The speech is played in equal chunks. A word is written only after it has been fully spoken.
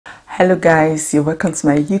Hello guys, you're welcome to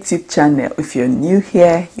my YouTube channel. If you're new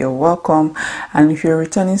here, you're welcome, and if you're a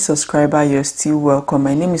returning subscriber, you're still welcome.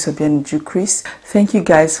 My name is Obianuju Chris. Thank you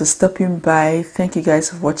guys for stopping by. Thank you guys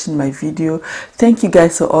for watching my video. Thank you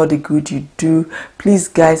guys for all the good you do. Please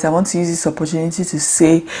guys, I want to use this opportunity to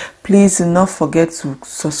say, please do not forget to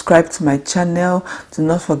subscribe to my channel. Do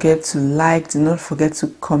not forget to like. Do not forget to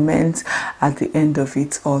comment at the end of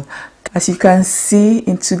it all. As you can see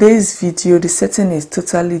in today's video, the setting is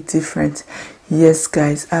totally different. Yes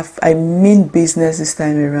guys, I mean business this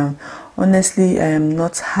time around. Honestly, I am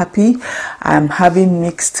not happy. I'm having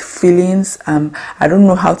mixed feelings. I don't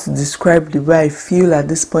know how to describe the way I feel at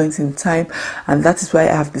this point in time, and that is why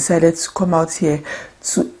I have decided to come out here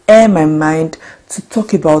to air my mind, to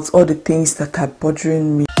talk about all the things that are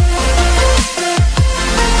bothering me.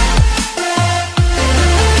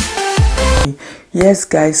 Yes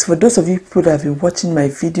guys, for those of you people that have been watching my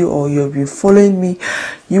video or you've been following me,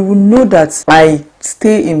 you will know that I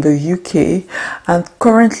stay in the UK and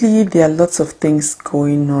currently there are lots of things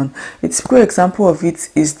going on. A typical example of it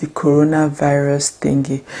is the coronavirus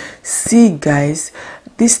thingy. See guys,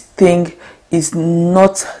 this thing is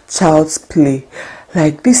not child's play.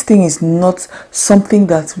 Like, this thing is not something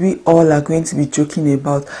that we all are going to be joking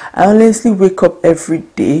about. I honestly wake up every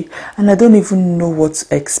day and I don't even know what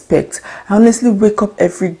to expect. I honestly wake up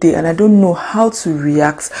every day and I don't know how to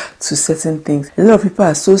react to certain things. A lot of people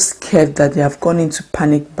are so scared that they have gone into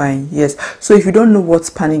panic buying. Yes, so if you don't know what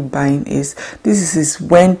panic buying is, this is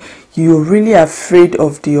when you're really afraid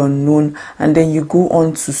of the unknown and then you go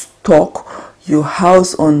on to stock your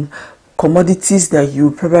house on commodities that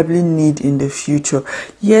you probably need in the future.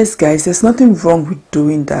 Yes guys, there's nothing wrong with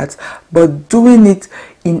doing that, but doing it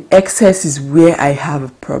in excess is where I have a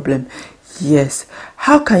problem. Yes,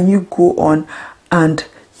 how can you go on and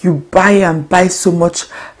you buy so much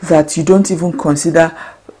that you don't even consider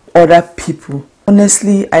other people?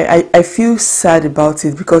 Honestly, I feel sad about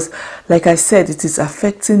it because, like I said, it is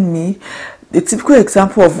affecting me. The typical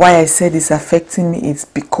example of why I said it's affecting me is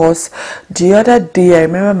because the other day I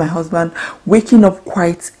remember my husband waking up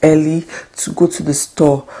quite early to go to the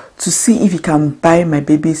store to see if he can buy my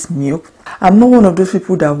baby's milk. I'm not one of those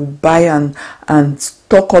people that will buy and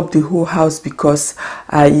stock up the whole house because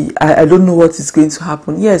I don't know what is going to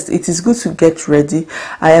happen. Yes, it is good to get ready.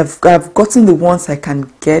 I've gotten the ones I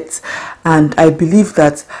can get, and I believe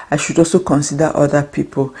that I should also consider other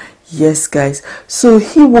people. Yes guys, so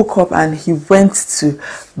he woke up and he went to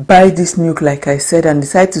buy this milk, like I said, and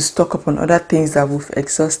decided to stock up on other things that we've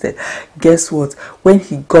exhausted. Guess what? When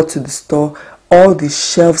he got to the store, all the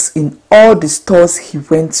shelves in all the stores he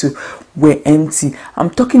went to were empty. I'm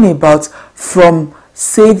talking about from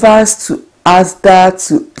Savers to Asda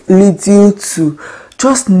to Lidl to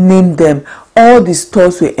just name them. All the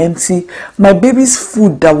stores were empty. My baby's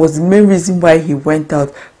food, that was the main reason why he went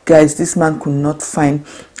out. Guys, this man could not find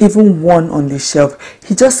even one on the shelf.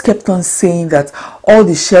 He just kept on saying that all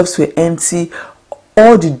the shelves were empty,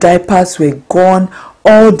 all the diapers were gone,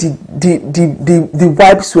 all the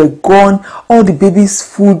wipes were gone, all the baby's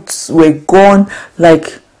foods were gone.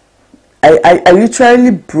 Like, I literally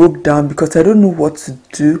broke down because I don't know what to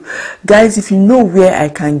do. Guys, if you know where I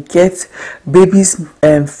can get baby's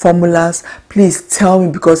formulas, please tell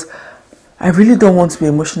me, because I really don't want to be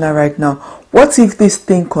emotional right now. What if this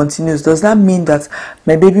thing continues? Does that mean that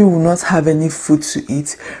my baby will not have any food to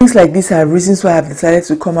eat? Things like this are reasons why I've decided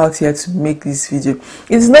to come out here to make this video.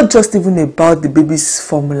 It's not just even about the baby's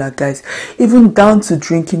formula, guys. Even down to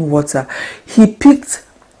drinking water. He picked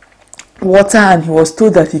water and he was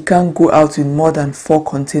told that he can't go out with more than 4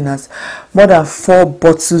 containers, more than 4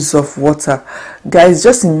 bottles of water. Guys,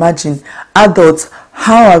 just imagine, adults,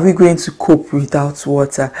 how are we going to cope without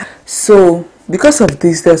water? So because of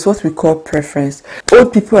this, there's what we call preference.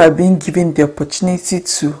 Old people are being given the opportunity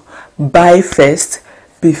to buy first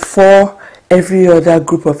before every other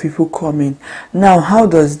group of people come in. Now, how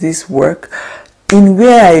does this work? In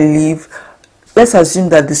where I live, let's assume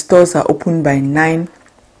that the stores are open by 9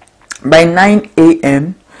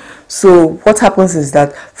 a.m. So what happens is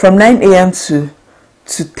that from 9 a.m. to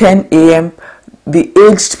 10 a.m. the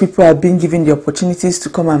aged people are being given the opportunities to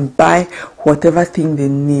come and buy whatever thing they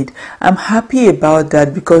need. I'm happy about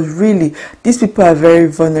that because really these people are very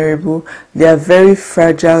vulnerable. They are very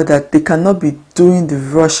fragile, that they cannot be doing the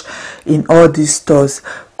rush in all these stores.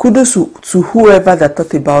 Kudos to whoever that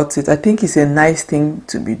thought about it. I think it's a nice thing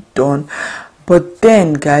to be done. But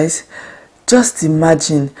then guys, just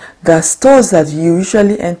imagine that stores that you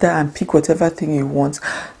usually enter and pick whatever thing you want,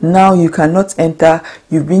 now you cannot enter.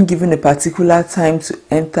 You've been given a particular time to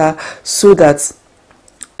enter so that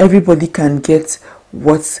everybody can get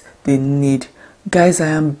what they need. Guys, I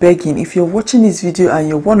am begging, if you're watching this video and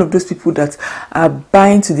you're one of those people that are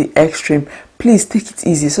buying to the extreme, please take it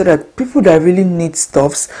easy so that people that really need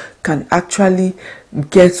stuffs can actually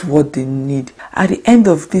get what they need. At the end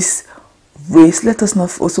of this race, let us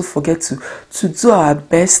not also forget to do our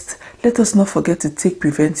best. Let us not forget to take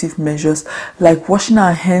preventive measures like washing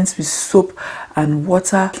our hands with soap and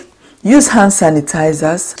water. Use hand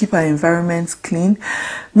sanitizers, keep our environment clean.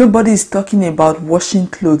 Nobody is talking about washing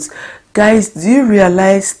clothes. Guys, do you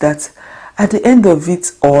realize that at the end of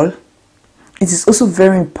it all, it is also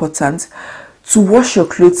very important to wash your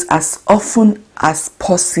clothes as often as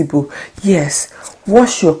possible. Yes,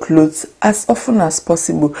 wash your clothes as often as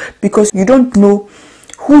possible, because you don't know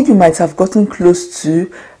who you might have gotten close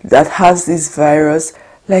to that has this virus.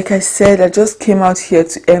 Like I said, I just came out here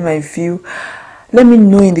to air my view. Let me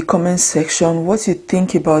know in the comment section what you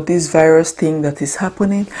think about this virus thing that is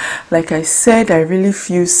happening. Like I said, I really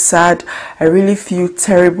feel sad. I really feel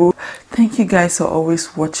terrible. Thank you guys for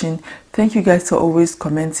always watching. Thank you guys for always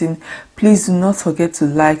commenting. Please do not forget to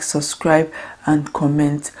like, subscribe, and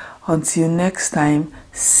comment. Until next time,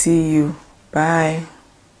 see you. Bye.